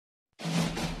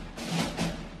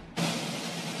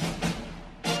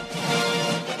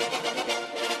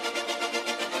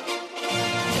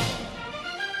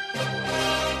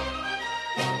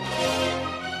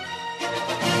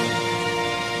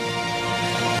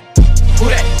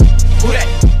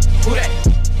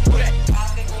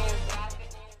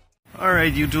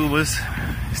Alright, YouTubers,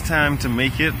 it's time to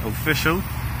make it official.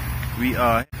 We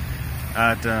are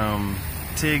at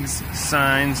Tiggs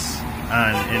Signs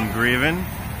and Engraving.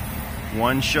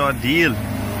 One shot deal.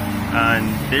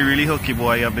 And they really hook your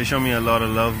boy up. They show me a lot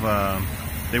of love.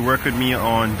 They work with me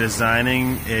on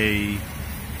designing a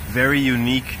very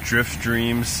unique Drift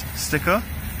Dreams sticker.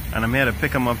 And I'm here to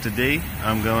pick them up today.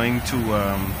 I'm going to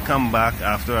come back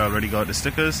after I already got the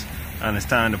stickers. And it's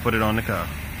time to put it on the car.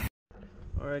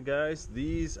 Alright guys,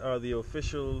 these are the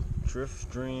official Drift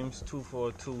Dreams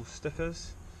 242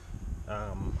 stickers.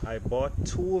 I bought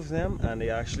 2 of them and they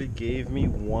actually gave me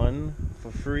 1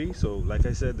 for free. So like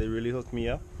I said, they really hooked me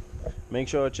up. Make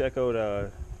sure to check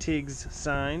out Tiggs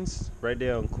Signs right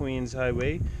there on Queens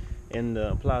Highway in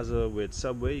the plaza with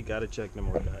Subway. You gotta check them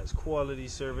out, guys. Quality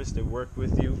service. They work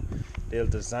with you. They'll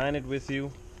design it with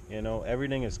you. You know,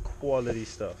 everything is quality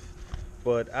stuff.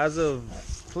 But as of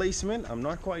placement, I'm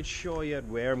not quite sure yet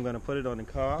where I'm gonna put it on the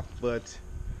car, but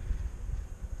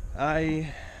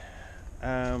I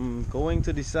am going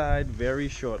to decide very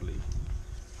shortly.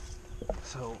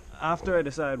 So after I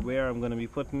decide where I'm gonna be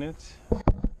putting it,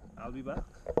 I'll be back.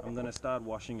 I'm gonna start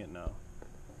washing it now.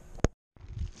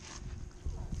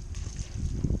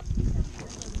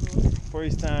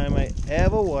 First time I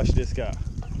ever washed this car.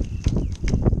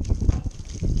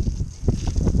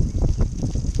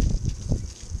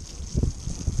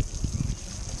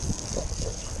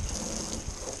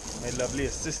 My lovely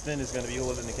assistant is gonna be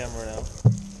holding the camera now.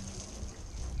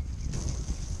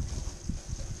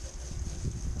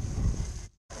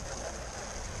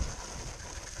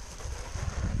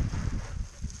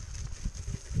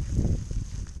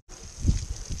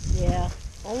 Yeah.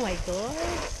 Oh my god.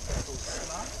 So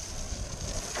slack.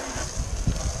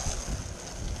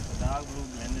 The dark blue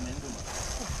blending into it.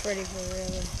 That's pretty for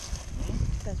real.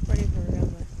 That's pretty for real.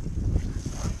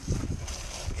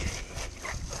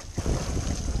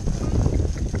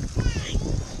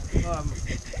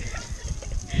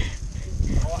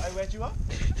 Oh, I wet you up?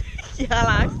 Yeah,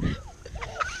 Alex.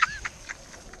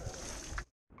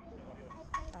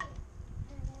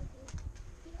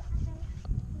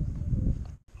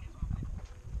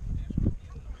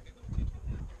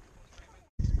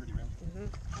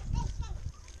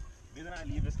 Didn't I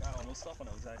leave this car almost soft on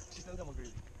the outside? She's still coming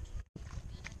crazy.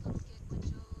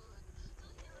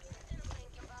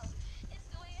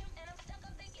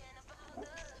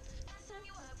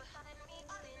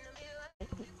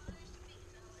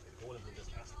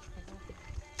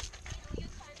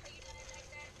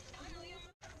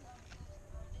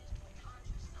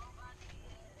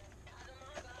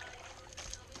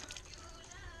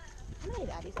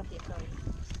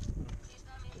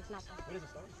 What is the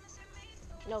story?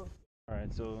 No.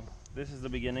 Alright, so this is the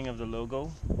beginning of the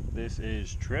logo. This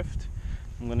is Drift.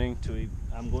 I'm going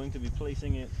to be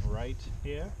placing it right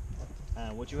here.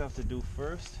 And what you have to do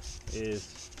first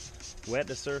is wet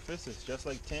the surface. It's just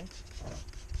like tint.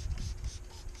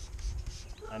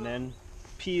 And then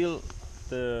peel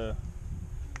the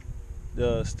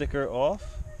sticker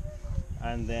off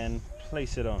and then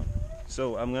place it on.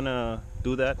 So I'm gonna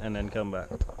do that and then come back.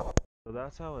 So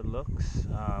that's how it looks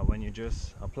when you're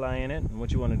just applying it. And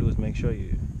what you want to do is make sure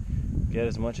you get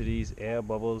as much of these air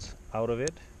bubbles out of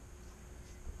it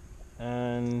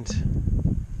and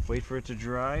wait for it to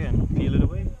dry and peel it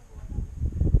away,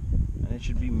 and it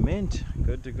should be mint,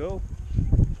 good to go.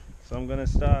 So I'm gonna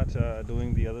start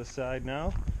doing the other side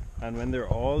now, and when they're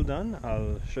all done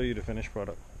I'll show you the finished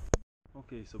product.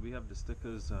 Okay, so we have the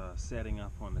stickers setting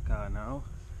up on the car now.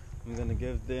 I'm gonna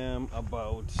give them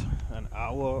about an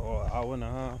hour or hour and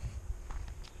a half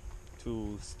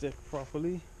to stick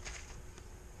properly,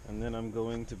 and then I'm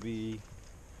going to be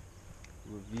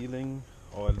revealing,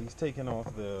 or at least taking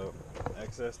off the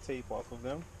excess tape off of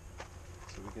them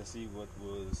so we can see what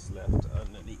was left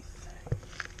underneath.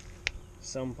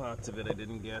 Some parts of it I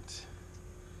didn't get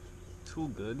too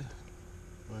good,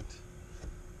 but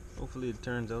hopefully it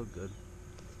turns out good.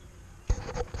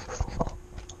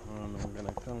 And I'm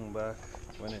gonna come back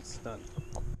when it's done.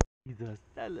 Jesus,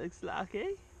 that looks like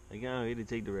it. I can't wait to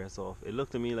take the rest off. It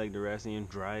looked to me like the rest ain't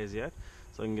dry as yet,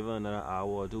 so I can give it another hour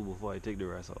or two before I take the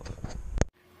rest off.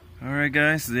 Alright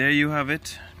guys, there you have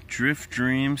it. Drift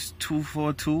Dreams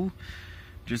 242.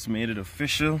 Just made it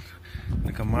official.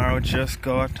 The Camaro just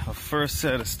got her first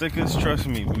set of stickers. Trust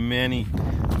me, many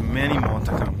more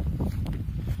to come.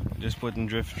 Just putting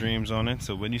Drift Dreams on it,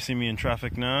 so when you see me in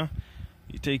traffic now,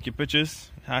 you take your pictures,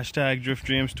 hashtag Drift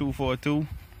Dreams 242.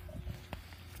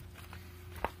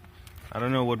 I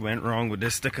don't know what went wrong with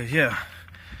this sticker here,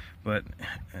 but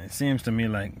it seems to me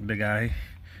like the guy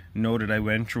know that I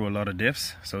went through a lot of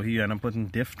diffs, so he ended up putting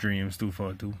diff dreams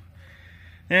 242.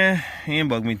 Yeah, he ain't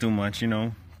bug me too much, you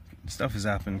know. Stuff has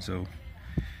happened, so.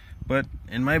 But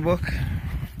in my book,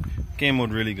 came out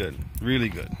really good, really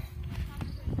good.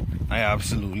 I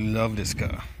absolutely love this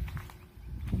car.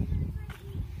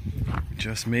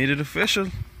 Just made it official.